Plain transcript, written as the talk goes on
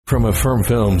From Affirm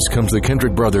Films comes the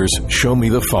Kendrick brothers' Show Me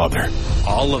the Father.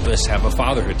 All of us have a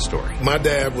fatherhood story. My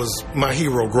dad was my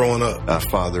hero growing up. A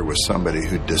father was somebody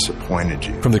who disappointed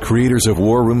you. From the creators of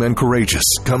War Room and Courageous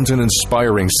comes an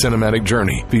inspiring cinematic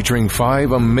journey featuring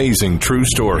 5 amazing true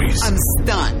stories. I'm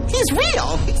stunned. He's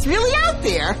real. He's really out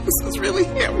there. This is really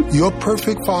him. Your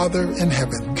perfect father in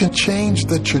heaven can change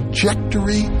the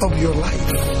trajectory of your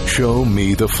life. Show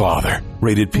Me the Father.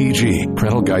 Rated PG.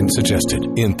 Parental guidance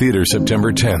suggested. In theaters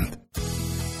September 10th.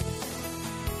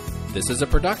 This is a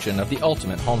production of the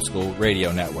Ultimate Homeschool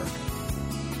Radio Network.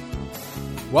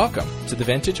 Welcome to the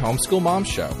Vintage Homeschool Mom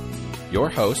Show. Your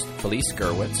host, Felice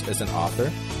Gerwitz, is an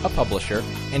author, a publisher,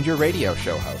 and your radio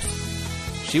show host.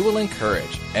 She will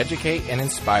encourage, educate, and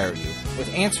inspire you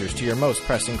with answers to your most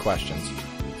pressing questions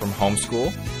from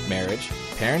homeschool, marriage,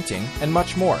 parenting, and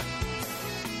much more.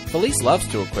 Felice loves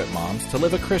to equip moms to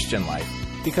live a Christian life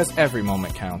because every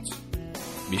moment counts.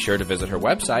 Be sure to visit her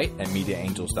website at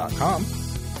MediaAngels.com.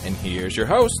 And here's your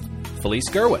host, Felice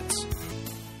Gerwitz.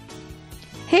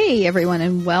 Hey, everyone,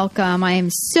 and welcome. I am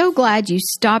so glad you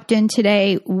stopped in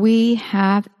today. We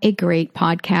have a great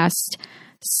podcast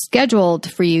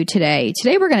scheduled for you today.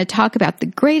 Today, we're going to talk about the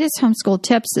greatest homeschool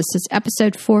tips. This is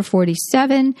episode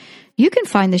 447. You can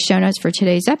find the show notes for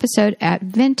today's episode at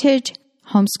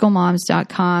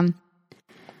vintagehomeschoolmoms.com.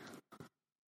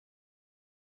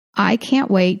 I can't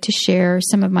wait to share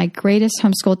some of my greatest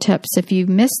homeschool tips. If you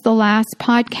missed the last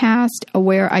podcast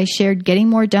where I shared getting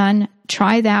more done,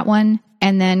 try that one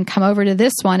and then come over to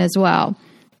this one as well.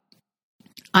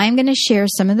 I'm going to share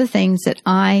some of the things that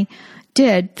I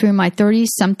did through my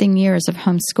 30-something years of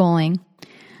homeschooling.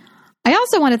 I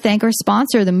also want to thank our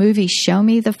sponsor, the movie Show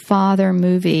Me the Father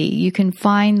movie. You can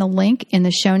find the link in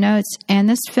the show notes, and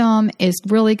this film is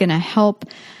really going to help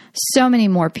so many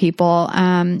more people.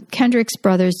 Kendrick's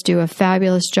brothers do a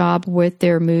fabulous job with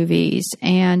their movies,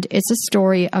 and it's a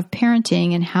story of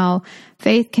parenting and how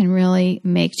faith can really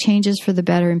make changes for the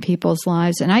better in people's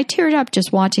lives. And I teared up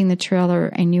just watching the trailer,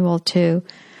 and you will too.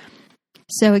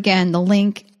 So again, the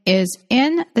link is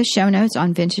in the show notes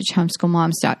on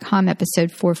vintagehomeschoolmoms.com,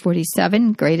 episode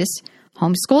 447, greatest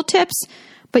homeschool tips.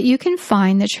 But you can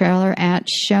find the trailer at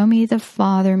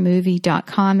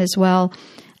showmethefathermovie.com as well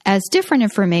as different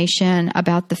information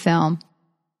about the film.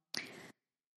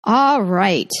 All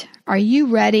right. Are you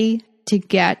ready to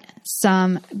get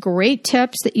some great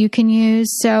tips that you can use?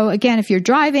 So again, if you're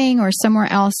driving or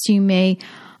somewhere else, you may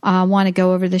want to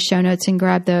go over the show notes and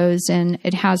grab those. And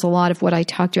it has a lot of what I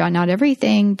talked about, not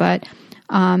everything, but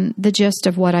the gist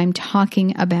of what I'm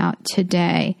talking about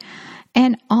today.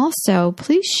 And also,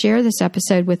 please share this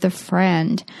episode with a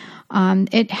friend.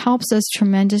 It helps us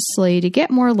tremendously to get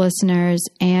more listeners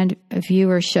and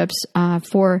viewerships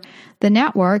for the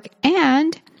network.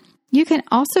 And you can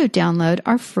also download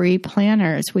our free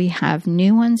planners. We have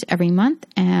new ones every month,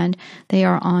 and they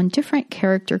are on different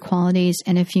character qualities.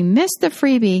 And if you missed the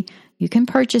freebie, you can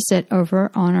purchase it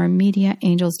over on our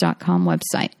MediaAngels.com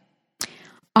website.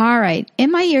 All right.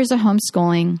 In my years of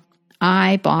homeschooling,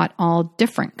 I bought all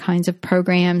different kinds of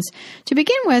programs. To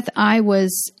begin with, I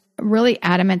was really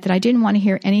adamant that I didn't want to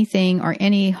hear anything or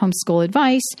any homeschool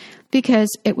advice because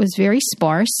it was very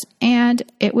sparse and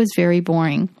it was very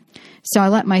boring. So I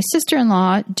let my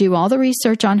sister-in-law do all the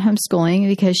research on homeschooling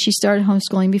because she started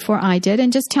homeschooling before I did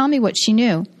and just tell me what she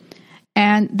knew.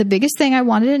 And the biggest thing I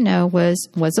wanted to know was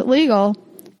it legal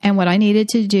and what I needed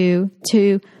to do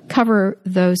to cover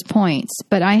those points.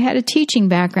 But I had a teaching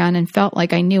background and felt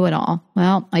like I knew it all.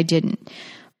 Well, I didn't.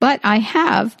 But I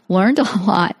have learned a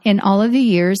lot in all of the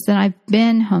years that I've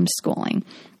been homeschooling.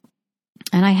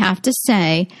 And I have to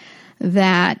say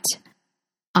that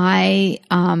I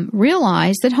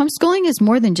realized that homeschooling is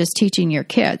more than just teaching your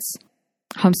kids.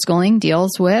 Homeschooling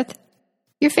deals with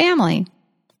your family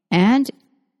and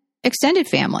extended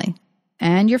family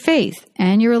and your faith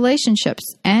and your relationships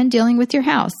and dealing with your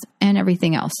house and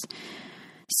everything else.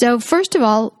 So first of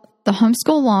all, the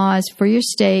homeschool laws for your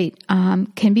state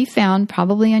can be found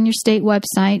probably on your state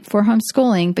website for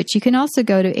homeschooling, but you can also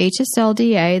go to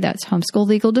HSLDA, that's Homeschool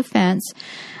Legal Defense,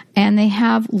 and they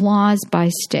have laws by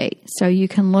state. So you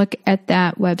can look at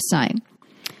that website.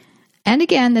 And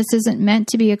again, this isn't meant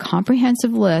to be a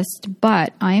comprehensive list,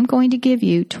 but I am going to give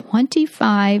you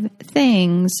 25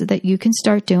 things that you can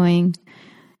start doing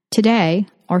today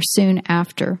or soon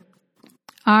after.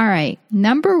 All right.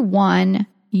 Number 1,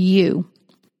 you.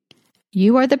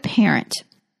 You are the parent.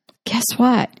 Guess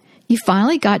what? You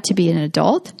finally got to be an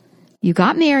adult, you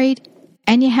got married,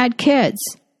 and you had kids.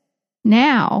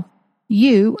 Now,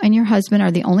 you and your husband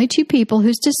are the only two people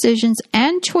whose decisions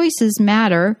and choices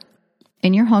matter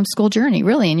in your homeschool journey,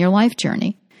 really in your life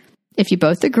journey. If you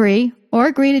both agree or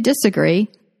agree to disagree,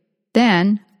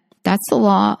 then that's the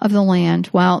law of the land,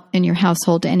 well, in your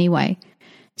household anyway.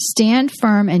 Stand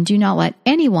firm and do not let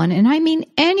anyone, and I mean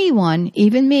anyone,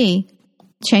 even me,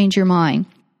 change your mind.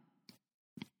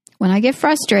 When I get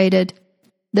frustrated,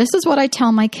 this is what I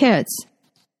tell my kids.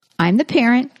 I'm the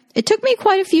parent. It took me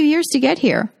quite a few years to get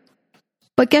here.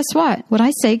 But guess what? What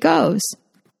I say goes.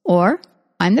 Or,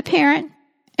 I'm the parent,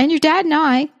 and your dad and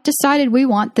I decided we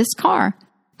want this car.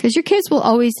 Because your kids will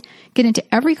always get into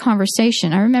every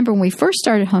conversation. I remember when we first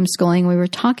started homeschooling, we were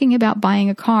talking about buying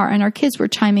a car, and our kids were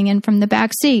chiming in from the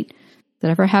back seat.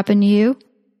 That ever happen to you?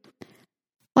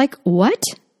 Like, what?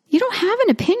 You don't have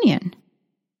an opinion.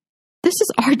 This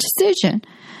is our decision.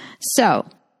 So,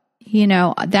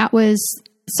 that was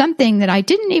something that I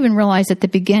didn't even realize at the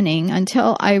beginning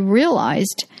until I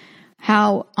realized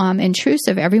how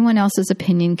intrusive everyone else's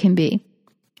opinion can be.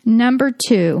 Number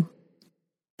 2,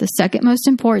 the second most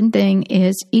important thing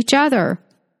is each other.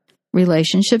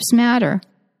 Relationships matter.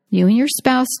 You and your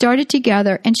spouse started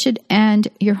together and should end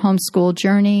your homeschool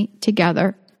journey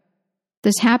together.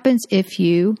 This happens if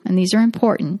you, and these are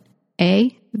important,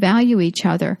 A, value each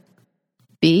other.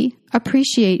 B,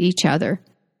 appreciate each other.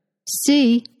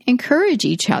 C, encourage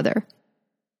each other.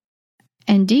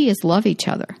 And D is love each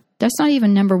other. That's not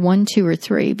even number 1, 2, or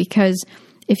 3, because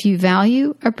if you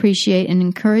value, appreciate, and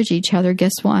encourage each other,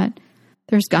 guess what?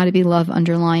 There's got to be love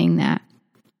underlying that.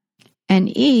 And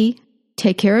E,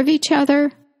 take care of each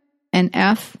other. And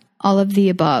F, all of the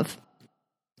above.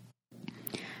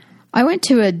 I went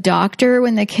to a doctor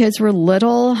when the kids were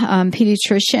little,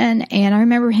 pediatrician, and I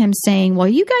remember him saying, well,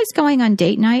 you guys going on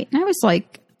date night? And I was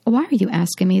like, why are you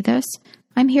asking me this?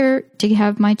 I'm here to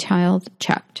have my child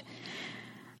checked.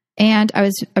 And I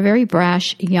was a very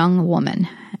brash young woman.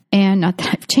 And not that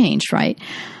I've changed, right?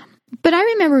 But I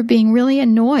remember being really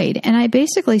annoyed. And I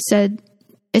basically said,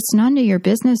 it's none of your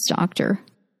business, doctor.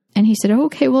 And he said, oh,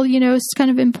 okay, well, it's kind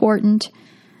of important.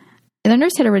 And the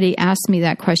nurse had already asked me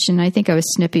that question. I think I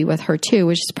was snippy with her too,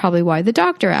 which is probably why the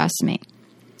doctor asked me.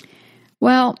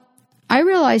 Well, I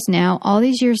realize now, all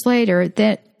these years later,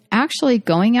 that actually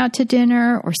going out to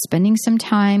dinner or spending some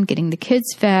time getting the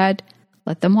kids fed,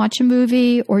 let them watch a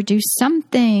movie or do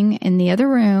something in the other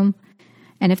room,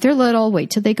 and if they're little, wait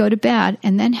till they go to bed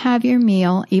and then have your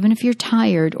meal, even if you're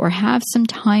tired, or have some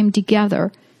time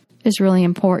together is really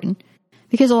important.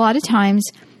 Because a lot of times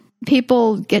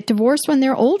people get divorced when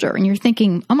they're older and you're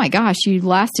thinking, oh my gosh, you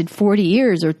lasted 40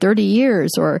 years or 30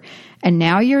 years and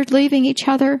now you're leaving each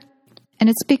other. And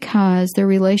it's because their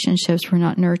relationships were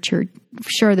not nurtured.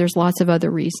 Sure, there's lots of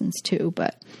other reasons too,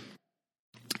 but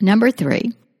number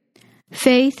 3,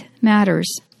 faith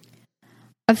matters.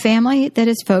 A family that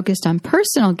is focused on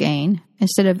personal gain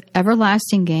instead of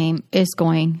everlasting gain is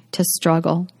going to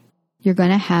struggle. You're going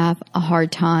to have a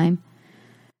hard time.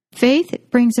 Faith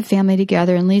brings a family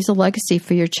together and leaves a legacy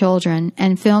for your children,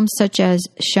 and films such as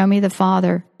Show Me the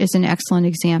Father is an excellent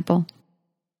example.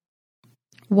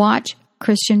 Watch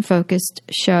Christian-focused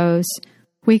shows.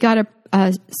 We got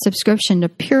a subscription to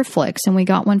PureFlix, and we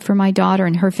got one for my daughter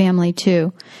and her family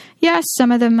too. Yes,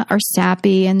 some of them are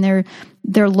sappy and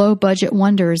they're low-budget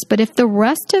wonders, but if the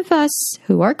rest of us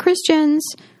who are Christians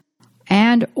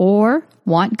and or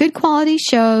want good quality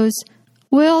shows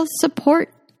will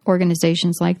support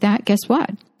organizations like that, guess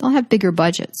what? They'll have bigger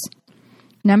budgets.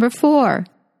 Number 4,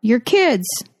 your kids.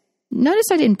 Notice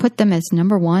I didn't put them as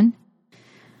number 1.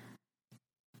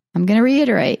 I'm going to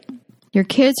reiterate. Your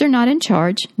kids are not in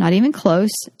charge, not even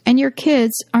close, and your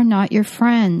kids are not your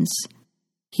friends.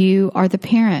 You are the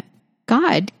parent.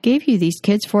 God gave you these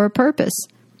kids for a purpose.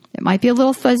 It might be a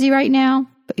little fuzzy right now,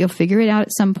 but you'll figure it out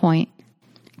at some point.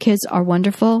 Kids are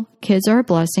wonderful. Kids are a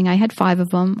blessing. I had 5 of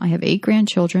them. I have 8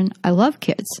 grandchildren. I love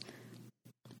kids.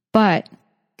 But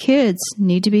kids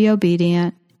need to be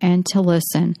obedient and to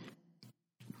listen.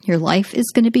 Your life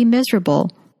is going to be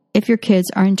miserable if your kids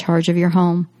are in charge of your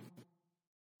home.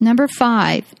 Number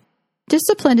 5,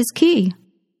 discipline is key.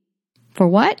 For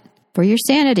what? For your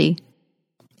sanity.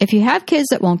 If you have kids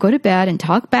that won't go to bed and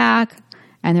talk back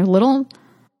and they're little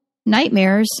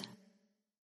nightmares,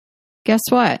 guess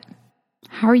what?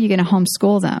 How are you going to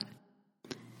homeschool them?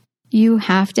 You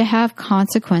have to have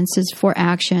consequences for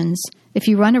actions. If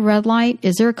you run a red light,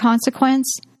 is there a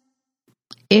consequence?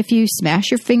 If you smash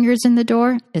your fingers in the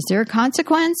door, is there a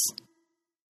consequence?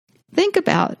 Think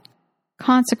about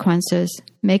consequences.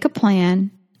 Make a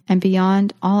plan, and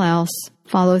beyond all else,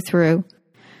 follow through.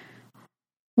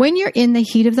 When you're in the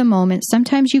heat of the moment,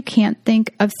 sometimes you can't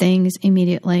think of things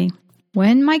immediately.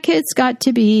 When my kids got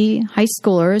to be high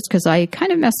schoolers, because I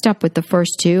kind of messed up with the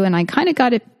first 2, and I kind of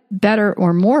got it better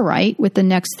or more right with the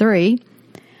next 3,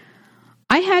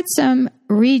 I had some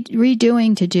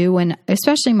redoing to do when,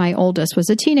 especially my oldest was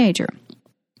a teenager.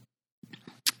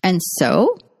 And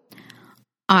so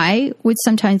I would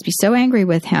sometimes be so angry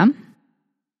with him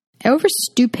over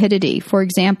stupidity. For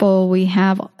example, we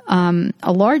have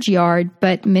a large yard,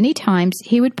 but many times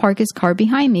he would park his car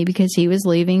behind me because he was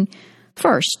leaving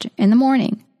first in the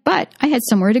morning. But I had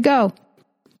somewhere to go.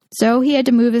 So he had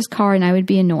to move his car and I would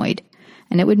be annoyed.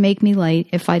 And it would make me late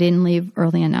if I didn't leave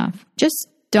early enough. Just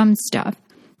dumb stuff.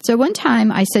 So one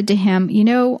time I said to him,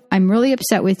 I'm really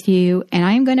upset with you and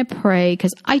I'm going to pray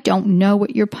because I don't know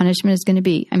what your punishment is going to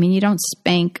be. I mean, you don't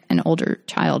spank an older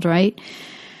child, right?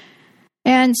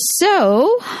 And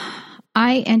so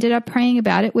I ended up praying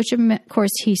about it, which of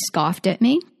course he scoffed at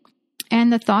me.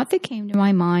 And the thought that came to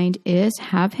my mind is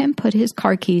have him put his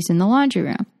car keys in the laundry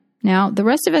room. Now, the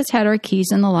rest of us had our keys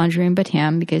in the laundry room but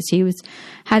him because he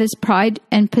had his pride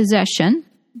and possession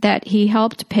that he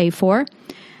helped pay for.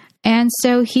 And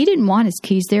so he didn't want his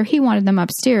keys there. He wanted them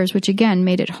upstairs, which again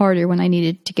made it harder when I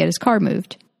needed to get his car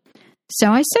moved.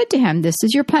 So I said to him, this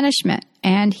is your punishment.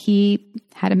 And he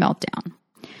had a meltdown.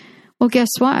 Well, guess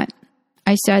what?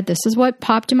 I said, this is what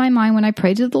popped in my mind when I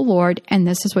prayed to the Lord, and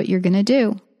this is what you're going to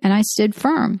do. And I stood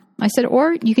firm. I said,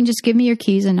 or you can just give me your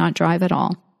keys and not drive at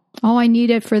all. Oh, I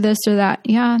need it for this or that.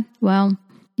 Yeah, well,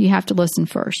 you have to listen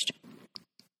first.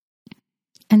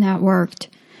 And that worked.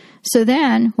 So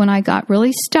then when I got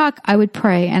really stuck, I would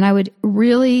pray, and I would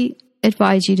really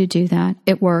advise you to do that.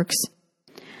 It works.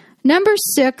 Number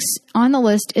 6 on the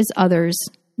list is others.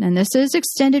 And this is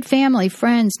extended family,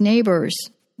 friends, neighbors,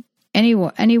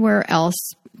 anywhere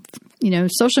else,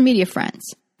 social media friends.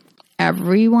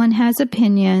 Everyone has an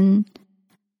opinion,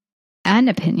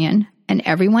 and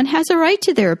everyone has a right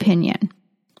to their opinion.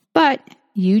 But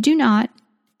you do not,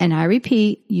 and I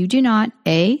repeat, you do not,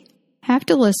 A, have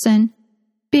to listen,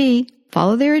 B,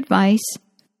 follow their advice,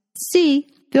 C,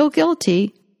 feel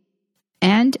guilty,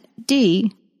 and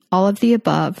D, all of the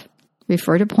above.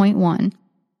 Refer to point 1.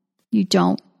 You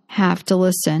don't have to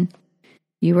listen.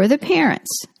 You are the parents.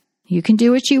 You can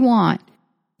do what you want.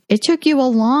 It took you a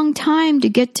long time to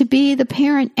get to be the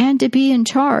parent and to be in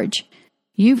charge.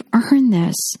 You've earned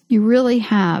this. You really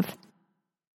have.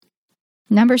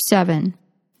 Number 7,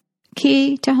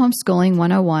 key to homeschooling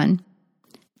 101.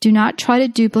 Do not try to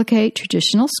duplicate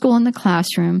traditional school in the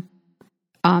classroom.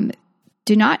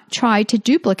 Do not try to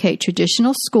duplicate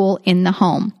traditional school in the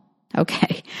home.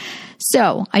 Okay.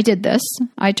 So I did this.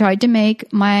 I tried to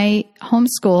make my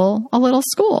homeschool a little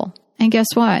school. And guess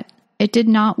what? It did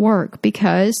not work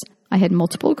because I had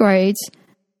multiple grades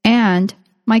and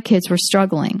my kids were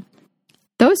struggling.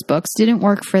 Those books didn't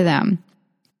work for them.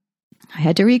 I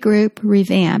had to regroup,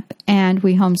 revamp, and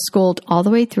we homeschooled all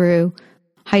the way through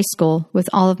high school with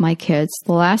all of my kids.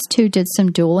 The last 2 did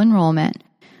some dual enrollment,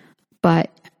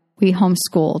 but we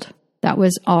homeschooled. That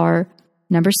was our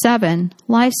number 7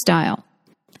 lifestyle.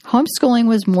 Homeschooling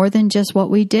was more than just what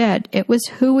we did. It was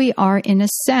who we are in a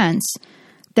sense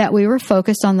that we were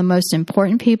focused on the most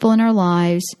important people in our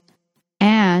lives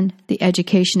and the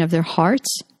education of their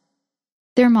hearts,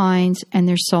 their minds, and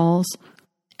their souls.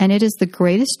 And it is the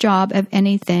greatest job of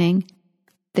anything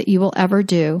that you will ever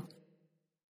do.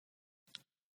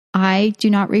 I do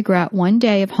not regret one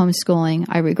day of homeschooling.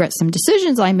 I regret some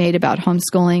decisions I made about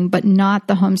homeschooling, but not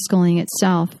the homeschooling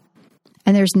itself.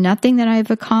 And there's nothing that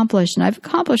I've accomplished, and I've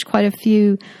accomplished quite a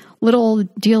few little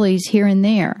dealies here and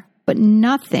there, but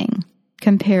nothing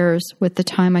compares with the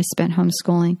time I spent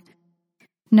homeschooling.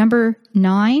 Number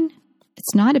 9,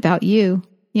 it's not about you.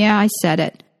 Yeah, I said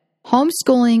it.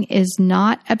 Homeschooling is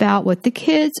not about what the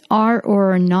kids are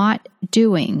or are not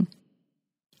doing.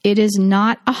 It is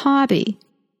not a hobby.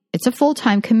 It's a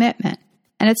full-time commitment,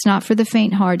 and it's not for the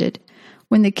faint-hearted.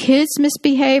 When the kids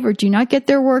misbehave or do not get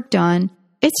their work done,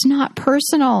 it's not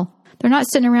personal. They're not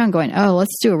sitting around going, oh,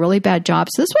 let's do a really bad job,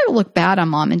 so this way it'll look bad on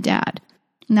mom and dad.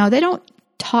 No, they don't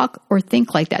talk or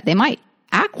think like that. They might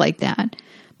act like that,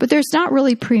 but there's not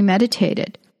really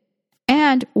premeditated.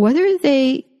 And whether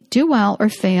they do well or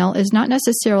fail is not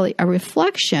necessarily a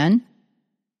reflection.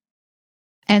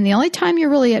 And the only time you're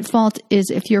really at fault is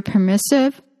if you're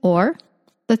permissive or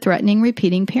the threatening,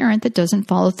 repeating parent that doesn't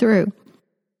follow through.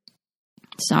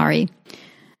 Sorry.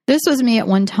 This was me at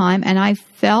one time, and I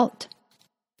felt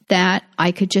that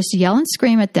I could just yell and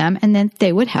scream at them, and then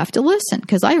they would have to listen,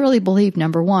 because I really believed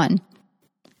number 1.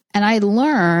 And I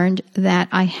learned that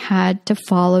I had to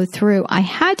follow through. I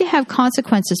had to have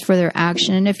consequences for their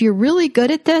action. And if you're really good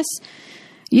at this,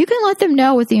 you can let them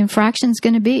know what the infraction is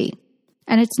going to be.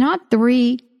 And it's not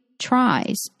 3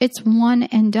 tries. It's 1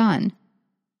 and done.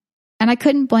 And I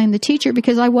couldn't blame the teacher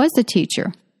because I was the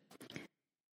teacher.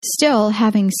 Still,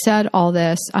 having said all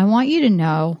this, I want you to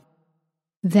know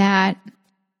that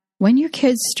when your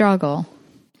kids struggle,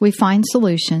 we find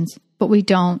solutions, but we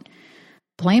don't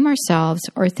blame ourselves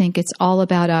or think it's all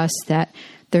about us, that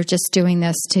they're just doing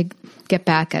this to get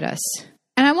back at us.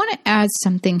 And I want to add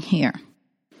something here.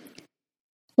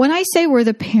 When I say we're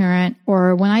the parent,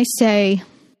 or when I say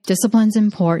discipline's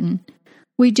important,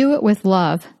 we do it with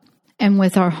love and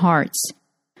with our hearts.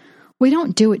 We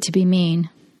don't do it to be mean.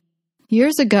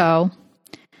 Years ago,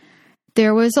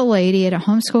 there was a lady at a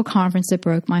homeschool conference that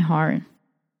broke my heart.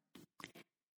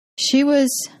 She was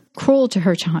cruel to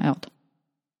her child.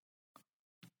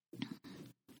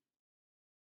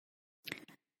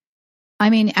 I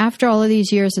mean, after all of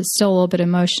these years, it's still a little bit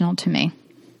emotional to me.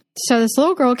 So this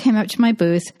little girl came up to my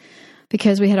booth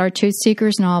because we had our Truth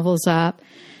Seekers novels up,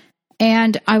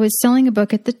 and I was selling a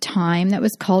book at the time that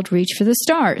was called Reach for the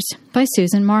Stars by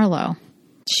Susan Marlowe.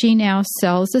 She now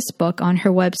sells this book on her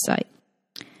website.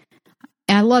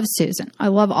 And I love Susan. I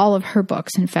love all of her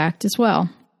books, in fact, as well.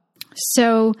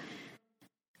 So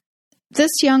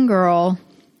this young girl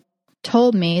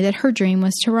told me that her dream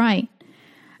was to write.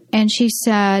 And she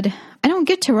said, I don't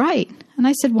get to write. And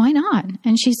I said, why not?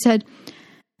 And she said,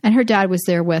 and her dad was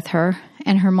there with her,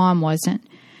 and her mom wasn't.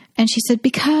 And she said,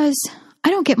 because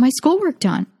I don't get my schoolwork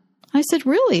done. I said,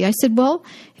 really? I said, well,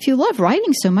 if you love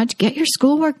writing so much, get your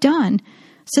schoolwork done,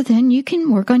 so then you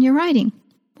can work on your writing.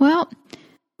 Well,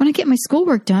 when I get my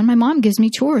schoolwork done, my mom gives me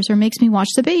chores or makes me watch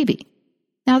the baby.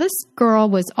 Now, this girl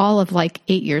was all of like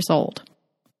 8 years old.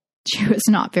 She was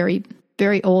not very,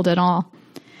 very old at all.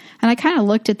 And I kind of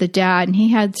looked at the dad, and he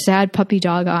had sad puppy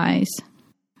dog eyes.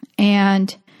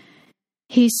 And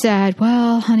he said,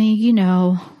 well, honey, you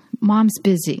know, mom's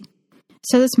busy.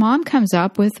 So this mom comes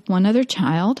up with one other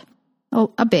child,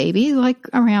 a baby, like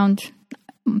around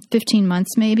 15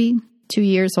 months, maybe 2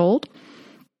 years old.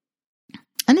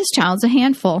 And this child's a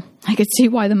handful. I could see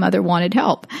why the mother wanted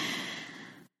help.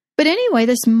 But anyway,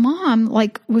 this mom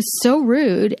was so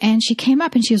rude, and she came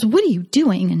up and she goes, what are you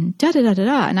doing? And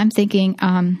da-da-da-da-da. And I'm thinking,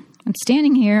 I'm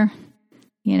standing here,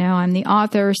 you know, I'm the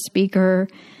author, speaker.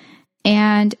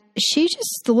 And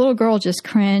the little girl just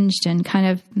cringed and kind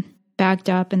of backed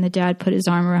up, and the dad put his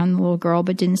arm around the little girl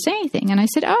but didn't say anything. And I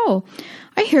said, oh,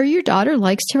 I hear your daughter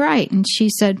likes to write. And she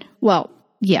said, well,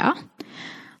 yeah.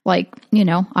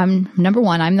 I'm number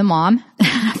one, I'm the mom.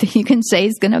 Nothing you can say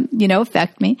is going to,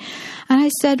 affect me. And I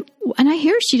said, and I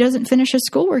hear she doesn't finish her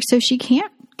schoolwork, so she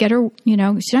can't get her,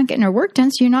 she's not getting her work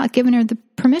done, so you're not giving her the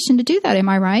permission to do that. Am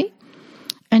I right?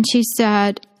 And she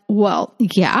said, well,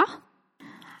 yeah.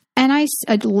 And I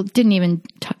didn't even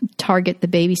target the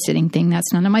babysitting thing.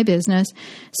 That's none of my business.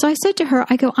 So I said to her,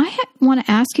 I want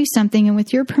to ask you something, and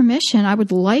with your permission, I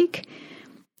would like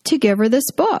to give her this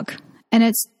book. And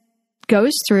this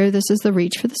is the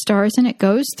Reach for the Stars, and it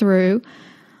goes through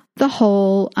the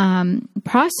whole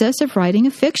process of writing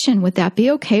a fiction. Would that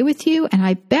be okay with you? And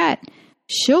I bet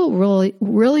she'll really,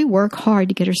 really work hard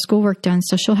to get her schoolwork done,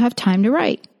 so she'll have time to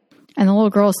write. And the little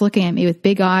girl's looking at me with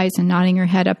big eyes and nodding her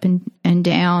head up and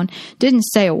down. Didn't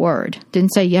say a word.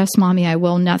 Didn't say, yes, mommy, I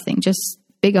will, nothing. Just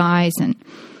big eyes. And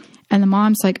the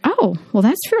mom's like, oh, well,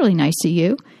 that's really nice of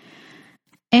you.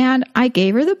 And I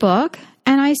gave her the book,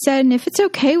 and I said, and if it's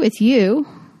okay with you,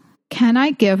 can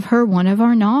I give her one of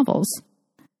our novels?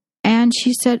 And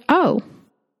she said, oh,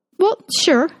 well,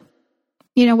 sure.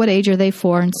 What age are they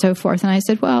for, and so forth. And I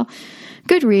said, well,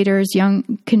 good readers,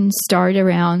 young, can start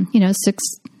around, 6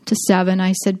 to 7.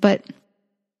 I said, but,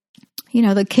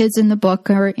 the kids in the book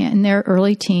are in their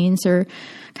early teens, or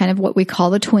kind of what we call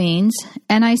the tweens.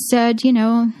 And I said,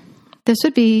 this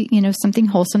would be, something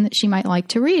wholesome that she might like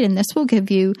to read. And this will give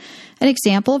you an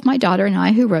example of my daughter and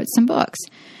I who wrote some books.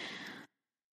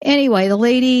 Anyway, the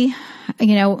lady,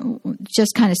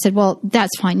 just kind of said, well,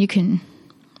 that's fine. You can,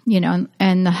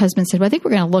 and the husband said, well, I think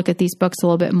we're going to look at these books a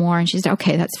little bit more. And she said,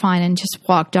 okay, that's fine. And just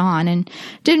walked on and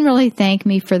didn't really thank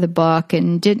me for the book,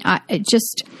 and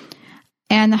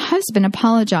and the husband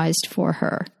apologized for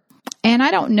her. And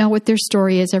I don't know what their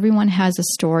story is. Everyone has a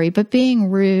story, but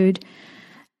being rude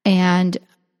and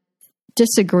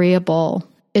disagreeable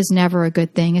is never a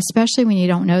good thing, especially when you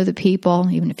don't know the people,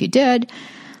 even if you did.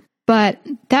 But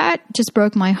that just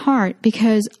broke my heart,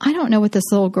 because I don't know what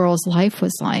this little girl's life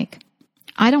was like.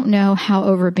 I don't know how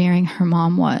overbearing her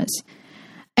mom was.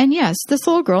 And yes, this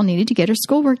little girl needed to get her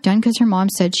schoolwork done because her mom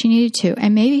said she needed to.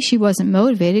 And maybe she wasn't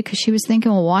motivated because she was thinking,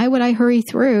 well, why would I hurry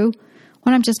through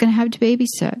when I'm just going to have to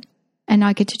babysit and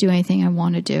not get to do anything I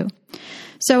want to do?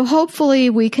 So hopefully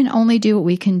we can only do what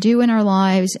we can do in our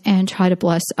lives and try to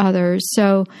bless others.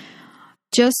 So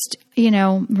just,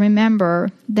 remember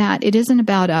that it isn't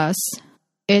about us.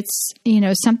 It's,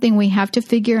 something we have to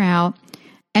figure out,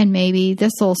 and maybe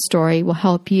this little story will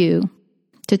help you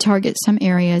to target some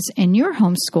areas in your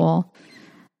homeschool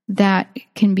that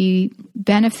can be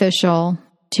beneficial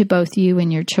to both you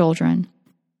and your children.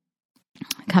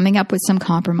 Coming up with some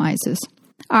compromises.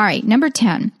 All right, number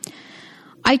 10,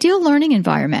 ideal learning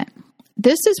environment.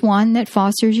 This is one that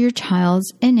fosters your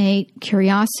child's innate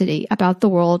curiosity about the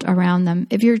world around them.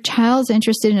 If your child's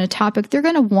interested in a topic, they're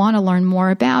going to want to learn more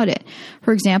about it.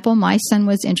 For example, my son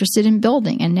was interested in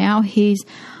building, and now he's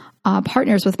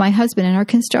partners with my husband in our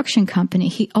construction company.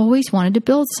 He always wanted to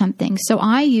build something. So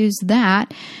I used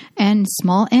that and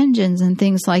small engines and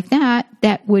things like that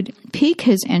would pique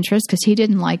his interest, because he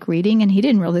didn't like reading and he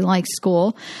didn't really like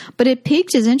school. But it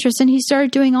piqued his interest, and he started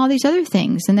doing all these other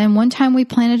things. And then one time we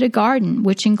planted a garden,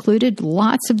 which included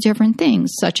lots of different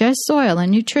things, such as soil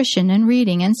and nutrition and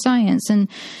reading and science and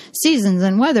seasons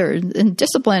and weather and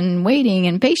discipline and waiting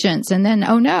and patience. And then,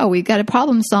 oh no, we've got a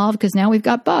problem solved because now we've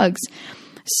got bugs.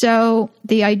 So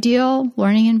the ideal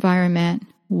learning environment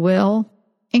will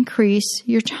increase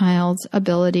your child's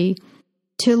ability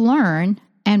to learn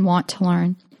and want to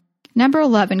learn. Number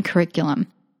 11, curriculum.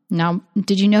 Now,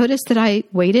 did you notice that I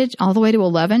waited all the way to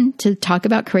 11 to talk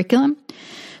about curriculum?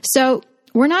 So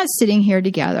we're not sitting here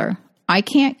together. I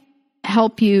can't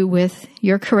help you with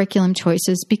your curriculum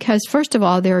choices because, first of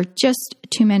all, there are just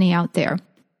too many out there.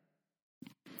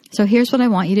 So here's what I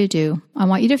want you to do. I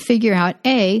want you to figure out,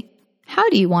 A, how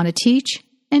do you want to teach?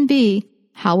 And B,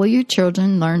 how will your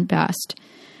children learn best?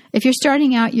 If you're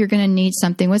starting out, you're going to need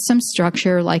something with some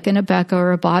structure like an Abeka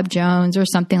or a Bob Jones or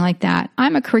something like that.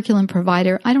 I'm a curriculum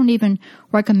provider. I don't even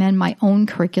recommend my own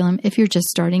curriculum if you're just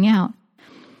starting out.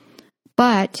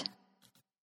 But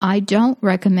I don't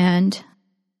recommend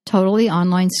totally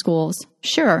online schools.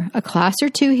 Sure, a class or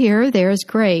two here or there is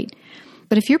great.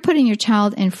 But if you're putting your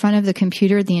child in front of the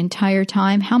computer the entire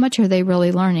time, how much are they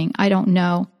really learning? I don't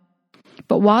know.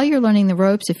 But while you're learning the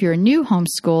ropes, if you're a new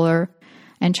homeschooler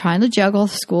and trying to juggle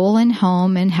school and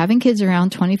home and having kids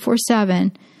around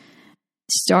 24/7,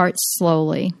 start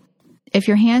slowly. If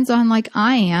you're hands-on like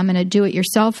I am and a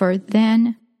do-it-yourselfer,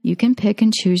 then you can pick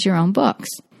and choose your own books.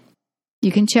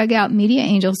 You can check out Media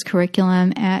Angels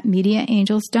curriculum at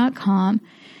MediaAngels.com.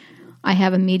 I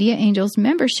have a Media Angels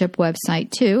membership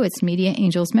website too. It's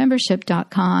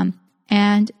MediaAngelsMembership.com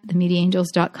and the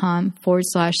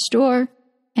MediaAngels.com/store.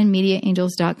 and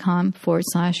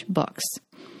MediaAngels.com/books.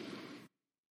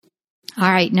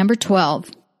 All right, number 12,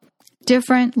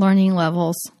 different learning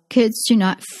levels. Kids do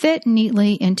not fit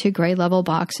neatly into grade level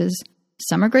boxes.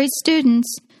 Some are great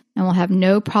students and will have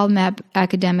no problem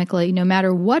academically, no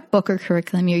matter what book or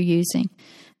curriculum you're using,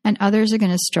 and others are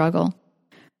going to struggle.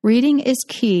 Reading is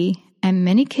key, and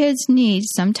many kids need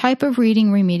some type of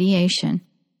reading remediation,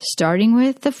 starting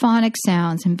with the phonic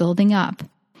sounds and building up.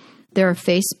 There are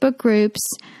Facebook groups.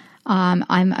 I'm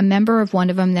a member of one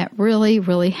of them that really,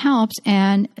 really helps,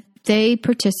 and they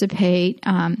participate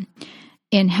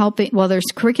in helping. Well, there's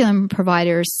curriculum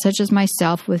providers such as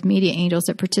myself with Media Angels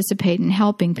that participate in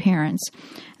helping parents,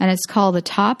 and it's called the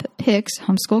Top Picks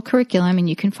Homeschool Curriculum, and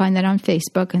you can find that on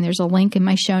Facebook, and there's a link in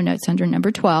my show notes under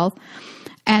number 12,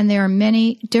 and there are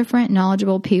many different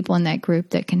knowledgeable people in that group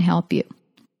that can help you.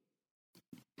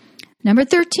 Number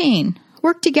 13,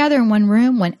 work together in one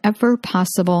room whenever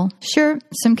possible. Sure,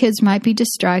 some kids might be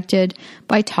distracted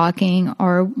by talking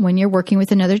or when you're working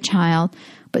with another child,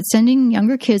 but sending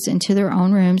younger kids into their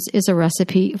own rooms is a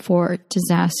recipe for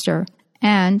disaster.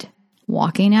 And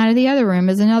walking out of the other room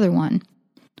is another one.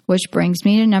 Which brings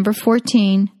me to number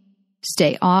 14,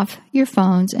 stay off your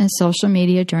phones and social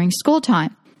media during school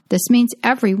time. This means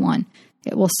everyone.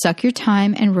 It will suck your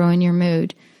time and ruin your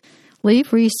mood.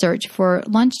 Leave research for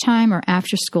lunchtime or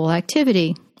after-school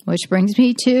activity, which brings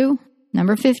me to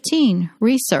number 15,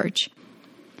 research.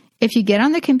 If you get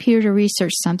on the computer to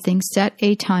research something, set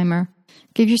a timer.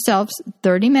 Give yourselves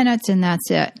 30 minutes and that's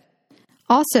it.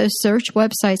 Also, search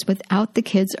websites without the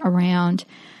kids around.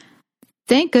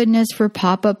 Thank goodness for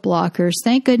pop-up blockers.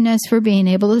 Thank goodness for being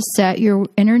able to set your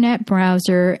internet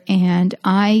browser, and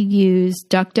I use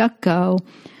DuckDuckGo.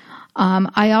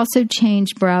 I also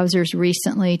changed browsers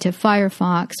recently to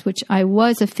Firefox, which I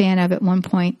was a fan of at one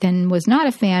point, then was not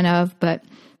a fan of, but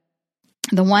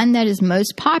the one that is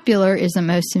most popular is the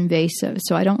most invasive,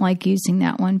 so I don't like using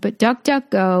that one. But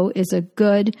DuckDuckGo is a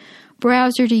good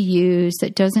browser to use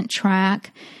that doesn't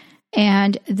track,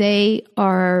 and they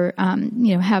are,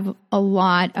 have a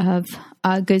lot of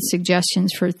good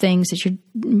suggestions for things that you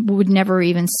would never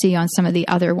even see on some of the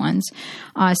other ones.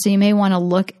 So you may want to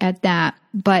look at that.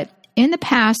 But in the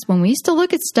past, when we used to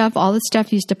look at stuff, all the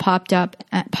stuff used to pop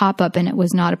up and it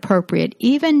was not appropriate.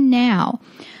 Even now,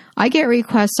 I get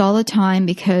requests all the time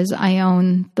because I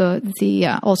own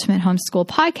the Ultimate Homeschool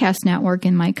Podcast Network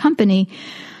in my company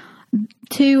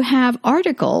to have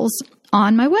articles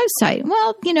on my website.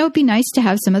 Well, it'd be nice to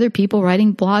have some other people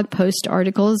writing blog post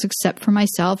articles, except for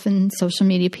myself and social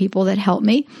media people that help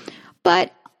me.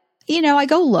 But, I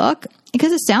go look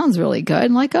because it sounds really good.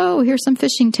 I'm like, oh, here's some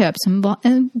fishing tips.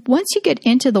 And once you get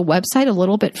into the website a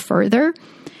little bit further,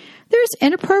 there's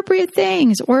inappropriate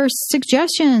things or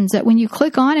suggestions that when you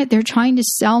click on it, they're trying to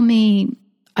sell me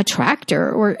a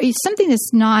tractor or something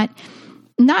that's not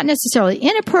necessarily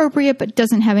inappropriate, but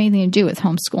doesn't have anything to do with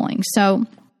homeschooling. So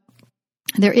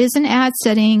there is an ad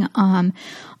setting on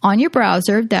your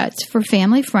browser that's for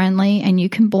family friendly, and you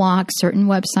can block certain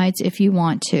websites if you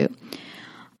want to.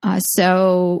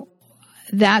 So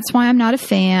that's why I'm not a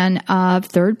fan of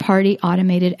third-party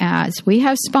automated ads. We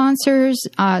have sponsors,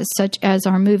 such as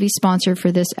our movie sponsor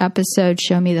for this episode,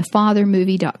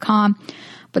 ShowMeTheFatherMovie.com,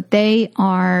 but they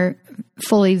are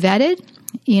fully vetted.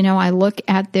 I look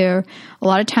at a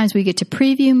lot of times we get to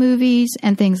preview movies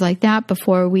and things like that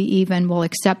before we even will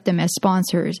accept them as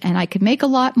sponsors. And I could make a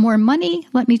lot more money,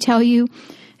 let me tell you,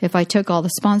 if I took all the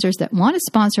sponsors that want to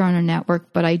sponsor on our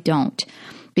network, but I don't.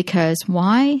 Because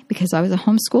why? Because I was a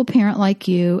homeschool parent like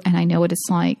you, and I know what it's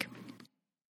like.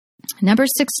 Number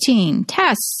 16,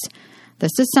 tests.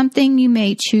 This is something you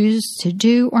may choose to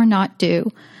do or not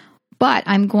do. But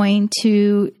I'm going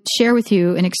to share with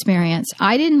you an experience.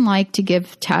 I didn't like to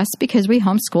give tests because we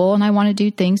homeschool and I want to do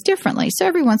things differently. So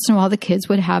every once in a while the kids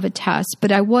would have a test,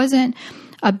 but I wasn't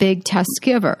a big test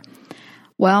giver.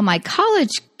 Well, my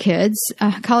college-bound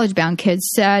kids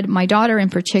said, my daughter in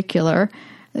particular,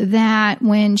 that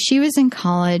when she was in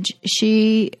college,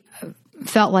 she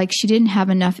felt like she didn't have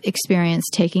enough experience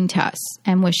taking tests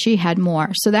and wish she had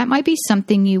more. So that might be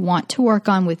something you want to work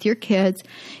on with your kids.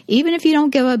 Even if you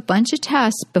don't give a bunch of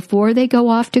tests before they go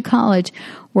off to college,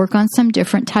 work on some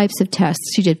different types of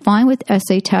tests. She did fine with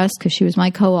essay tests because she was my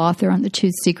co-author on the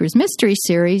Truth Seekers Mystery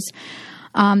Series.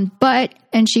 And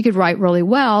she could write really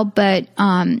well, but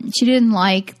she didn't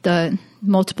like the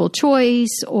multiple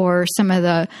choice or some of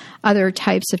the other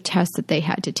types of tests that they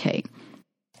had to take.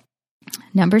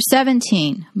 Number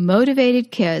 17, motivated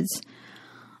kids.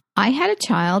 I had a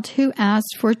child who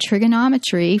asked for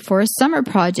trigonometry for a summer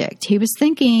project. He was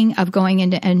thinking of going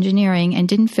into engineering and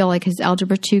didn't feel like his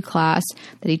Algebra 2 class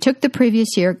that he took the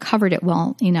previous year covered it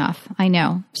well enough. I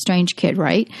know, strange kid,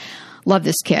 right? Love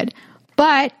this kid.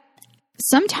 But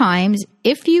sometimes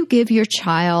if you give your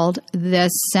child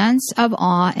this sense of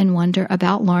awe and wonder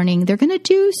about learning, they're going to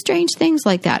do strange things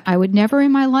like that. I would never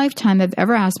in my lifetime have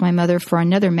ever asked my mother for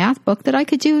another math book that I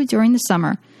could do during the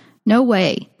summer. No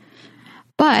way.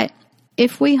 But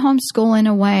if we homeschool in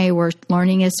a way where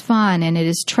learning is fun and it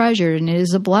is treasured and it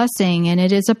is a blessing and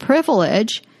it is a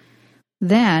privilege,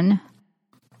 then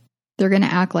they're going to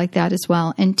act like that as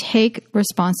well and take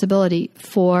responsibility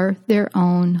for their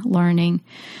own learning.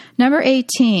 Number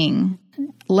 18,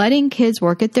 letting kids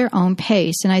work at their own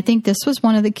pace. And I think this was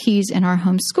one of the keys in our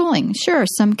homeschooling. Sure,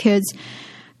 some kids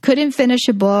couldn't finish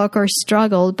a book or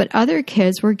struggled, but other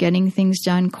kids were getting things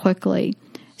done quickly.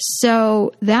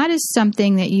 So that is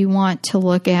something that you want to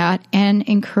look at and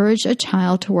encourage a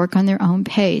child to work on their own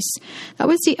pace. That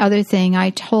was the other thing.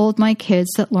 I told my kids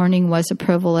that learning was a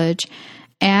privilege.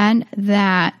 And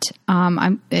that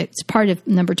it's part of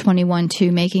number 21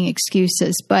 too, making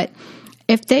excuses. But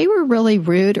if they were really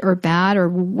rude or bad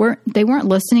or they weren't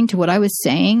listening to what I was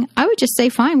saying, I would just say,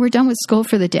 fine, we're done with school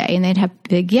for the day. And they'd have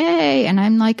big yay. And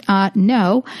I'm like,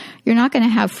 no, you're not going to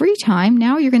have free time.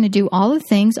 Now you're going to do all the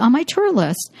things on my chore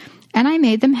list. And I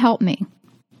made them help me.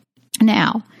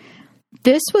 Now,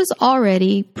 this was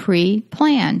already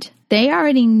pre-planned. They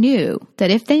already knew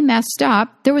that if they messed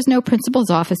up, there was no principal's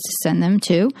office to send them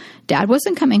to. Dad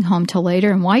wasn't coming home till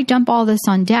later, and why dump all this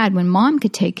on Dad when Mom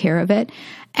could take care of it?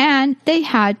 And they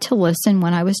had to listen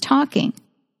when I was talking.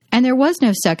 And there was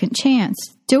no second chance.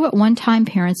 Do it one time,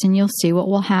 parents, and you'll see what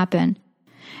will happen.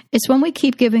 It's when we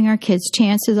keep giving our kids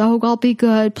chances, oh, I'll be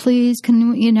good, please,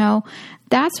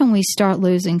 that's when we start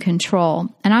losing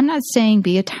control. And I'm not saying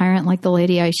be a tyrant like the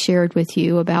lady I shared with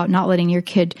you about not letting your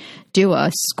kid do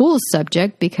a school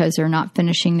subject because they're not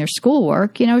finishing their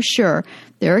schoolwork. Sure,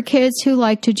 there are kids who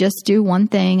like to just do one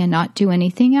thing and not do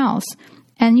anything else.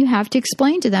 And you have to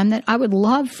explain to them that I would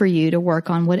love for you to work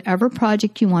on whatever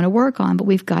project you want to work on, but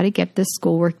we've got to get this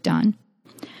schoolwork done.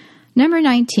 Number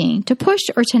 19, to push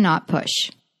or to not push.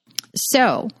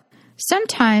 So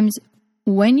sometimes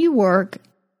when you work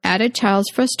at a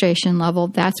child's frustration level,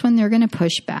 that's when they're going to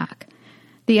push back.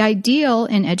 The ideal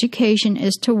in education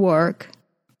is to work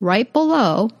right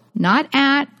below, not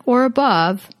at or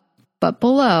above, but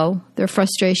below their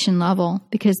frustration level,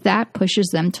 because that pushes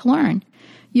them to learn.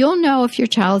 You'll know if your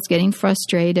child's getting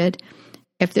frustrated,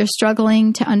 if they're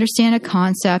struggling to understand a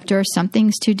concept or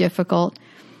something's too difficult.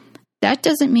 That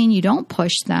doesn't mean you don't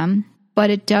push them, but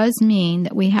it does mean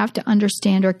that we have to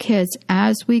understand our kids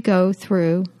as we go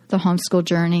through the homeschool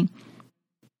journey.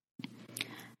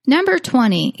 Number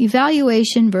 20,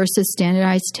 evaluation versus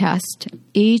standardized test.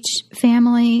 Each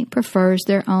family prefers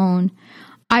their own.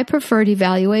 I preferred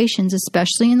evaluations,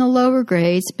 especially in the lower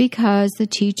grades, because the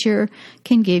teacher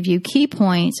can give you key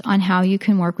points on how you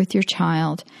can work with your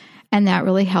child, and that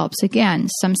really helps. Again,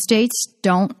 some states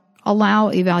don't allow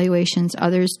evaluations,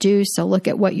 others do, so look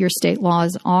at what your state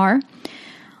laws are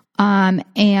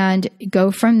and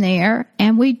go from there.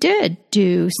 And we did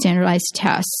do standardized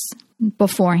tests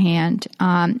beforehand.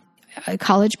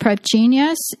 College Prep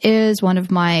Genius is one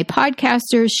of my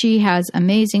podcasters. She has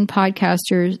amazing podcasts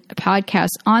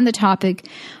on the topic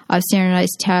of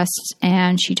standardized tests,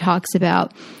 and she talks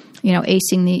about,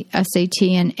 acing the SAT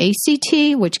and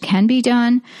ACT, which can be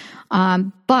done,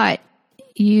 but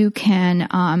you can,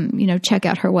 check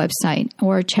out her website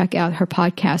or check out her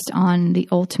podcast on the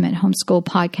Ultimate Homeschool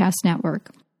Podcast Network.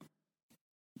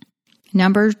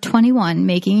 Number 21,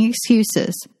 making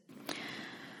excuses.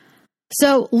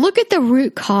 So look at the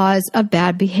root cause of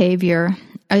bad behavior.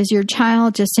 Is your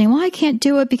child just saying, well, I can't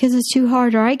do it because it's too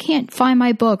hard, or I can't find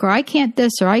my book, or I can't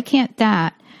this, or I can't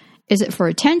that? Is it for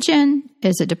attention?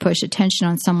 Is it to push attention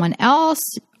on someone else?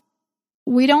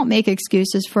 We don't make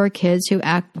excuses for our kids who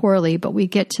act poorly, but we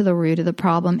get to the root of the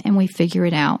problem and we figure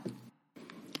it out.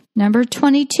 Number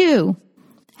 22,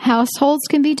 households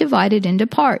can be divided into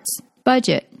parts: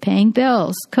 budget, paying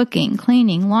bills, cooking,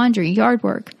 cleaning, laundry, yard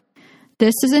work.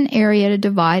 This is an area to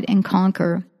divide and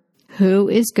conquer. Who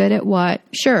is good at what?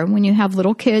 Sure, when you have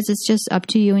little kids, it's just up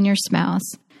to you and your spouse.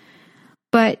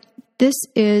 But this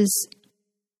is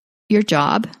your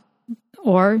job,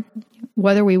 or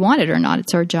whether we want it or not,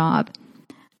 it's our job.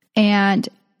 And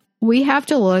we have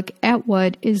to look at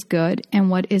what is good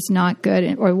and what is not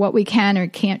good, or what we can or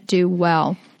can't do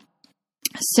well.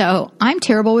 So I'm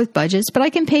terrible with budgets, but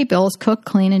I can pay bills, cook,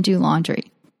 clean, and do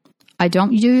laundry. I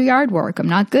don't do yard work. I'm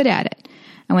not good at it.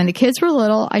 And when the kids were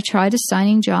little, I tried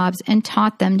assigning jobs and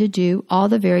taught them to do all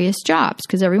the various jobs,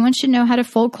 because everyone should know how to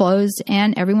fold clothes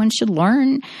and everyone should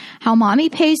learn how mommy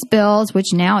pays bills,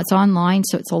 which now it's online,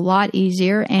 so it's a lot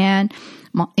easier. And,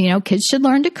 kids should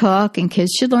learn to cook and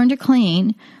kids should learn to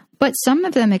clean. But some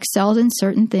of them excelled in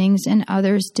certain things and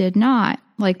others did not.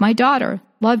 Like my daughter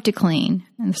loved to clean.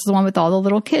 And this is the one with all the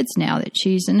little kids now that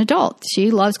she's an adult.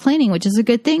 She loves cleaning, which is a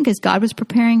good thing because God was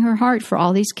preparing her heart for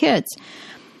all these kids.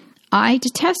 I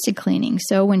detested cleaning,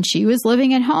 so when she was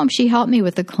living at home, she helped me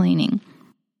with the cleaning.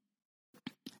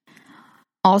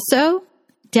 Also,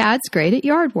 Dad's great at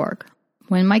yard work.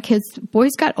 When my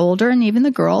boys got older, and even the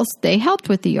girls, they helped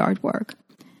with the yard work.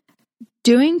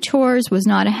 Doing chores was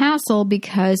not a hassle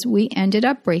because we ended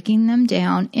up breaking them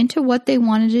down into what they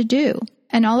wanted to do.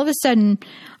 And all of a sudden,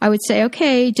 I would say,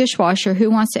 okay, dishwasher, who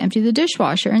wants to empty the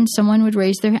dishwasher? And someone would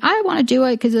raise their hand. I want to do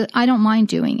it because I don't mind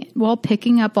doing it. Well,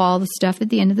 picking up all the stuff at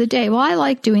the end of the day. Well, I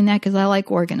like doing that because I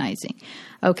like organizing.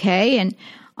 Okay, and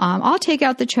I'll take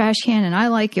out the trash can and I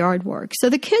like yard work. So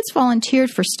the kids volunteered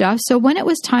for stuff. So when it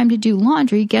was time to do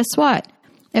laundry, guess what?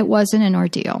 It wasn't an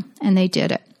ordeal, and they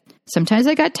did it. Sometimes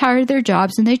they got tired of their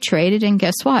jobs and they traded, and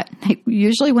guess what? They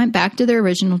usually went back to their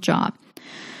original job.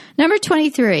 Number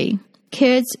 23.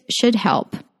 Kids should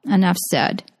help. Enough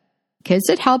said. Kids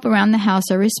that help around the house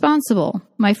are responsible.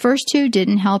 My first two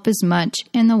didn't help as much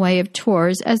in the way of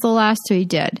chores as the last three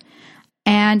did.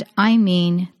 And I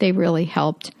mean, they really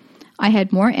helped. I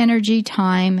had more energy,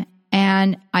 time,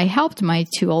 and I helped my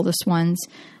two oldest ones,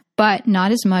 but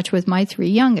not as much with my three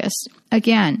youngest.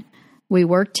 Again, we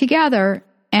worked together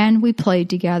and we played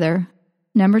together.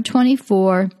 Number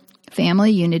 24,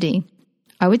 family unity.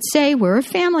 I would say we're a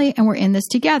family and we're in this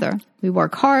together. We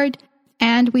work hard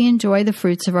and we enjoy the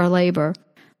fruits of our labor.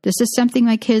 This is something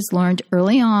my kids learned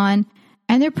early on,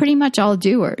 and they're pretty much all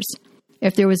doers.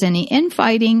 If there was any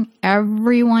infighting,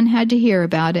 everyone had to hear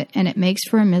about it, and it makes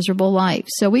for a miserable life.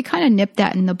 So we kind of nipped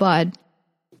that in the bud.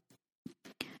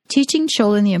 Teaching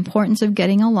children the importance of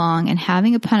getting along and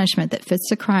having a punishment that fits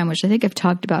the crime, which I think I've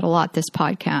talked about a lot this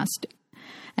podcast.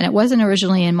 And it wasn't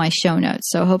originally in my show notes,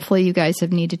 so hopefully you guys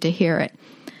have needed to hear it.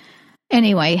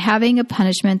 Anyway, having a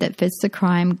punishment that fits the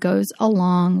crime goes a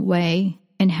long way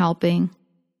in helping.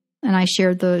 And I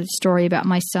shared the story about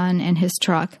my son and his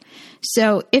truck.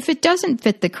 So if it doesn't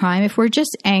fit the crime, if we're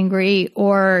just angry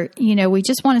or, we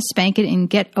just want to spank it and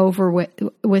get over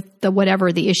with the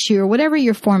whatever the issue or whatever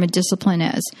your form of discipline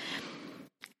is,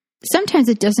 sometimes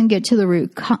it doesn't get to the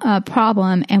root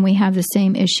problem, and we have the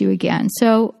same issue again.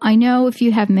 So I know if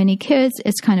you have many kids,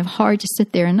 it's kind of hard to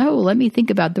sit there and, let me think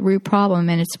about the root problem,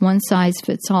 and it's one size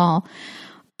fits all.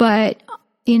 But,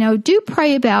 do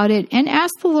pray about it and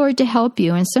ask the Lord to help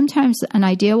you. And sometimes an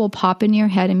idea will pop in your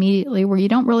head immediately where you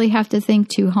don't really have to think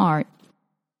too hard.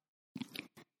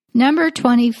 Number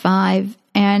 25,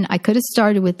 and I could have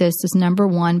started with this as number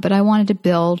 1, but I wanted to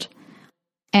build,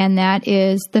 and that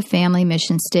is the family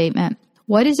mission statement.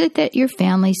 What is it that your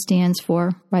family stands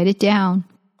for? Write it down.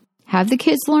 Have the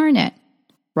kids learn it.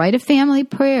 Write a family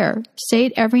prayer. Say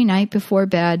it every night before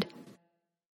bed.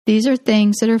 These are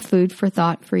things that are food for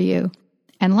thought for you.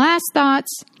 And last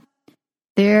thoughts,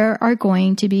 there are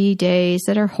going to be days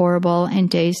that are horrible and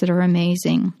days that are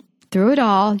amazing. Through it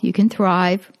all, you can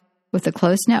thrive with a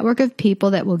close network of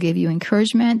people that will give you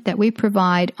encouragement that we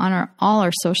provide on all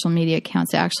our social media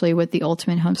accounts, actually, with the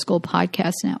Ultimate Homeschool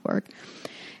Podcast Network.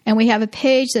 And we have a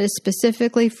page that is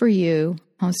specifically for you,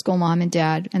 Homeschool Mom and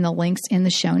Dad, and the link's in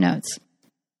the show notes.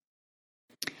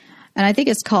 And I think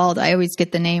it's called, I always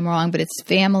get the name wrong, but it's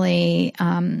Family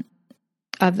of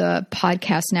the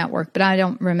Podcast Network, but I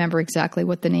don't remember exactly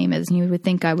what the name is. And you would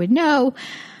think I would know,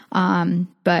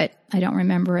 but I don't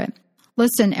remember it.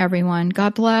 Listen, everyone,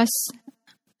 God bless.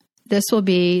 This will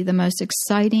be the most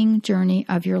exciting journey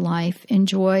of your life.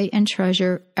 Enjoy and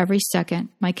treasure every second.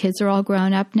 My kids are all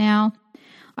grown up now.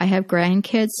 I have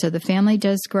grandkids, so the family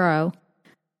does grow.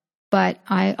 But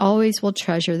I always will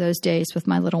treasure those days with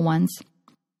my little ones.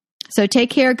 So take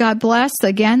care. God bless.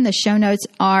 Again, the show notes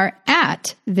are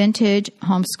at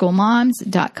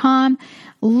vintagehomeschoolmoms.com.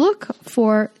 Look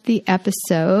for the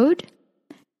episode,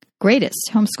 Greatest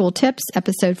Homeschool Tips,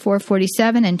 episode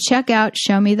 447, and check out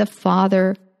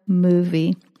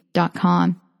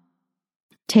showmethefathermovie.com.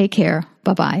 Take care.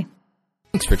 Bye-bye.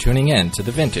 Thanks for tuning in to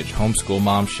the Vintage Homeschool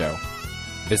Mom Show.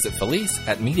 Visit Felice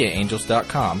at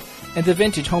MediaAngels.com and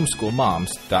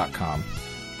TheVintageHomeschoolMoms.com.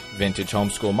 Vintage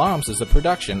Homeschool Moms is a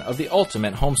production of the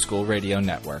Ultimate Homeschool Radio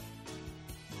Network.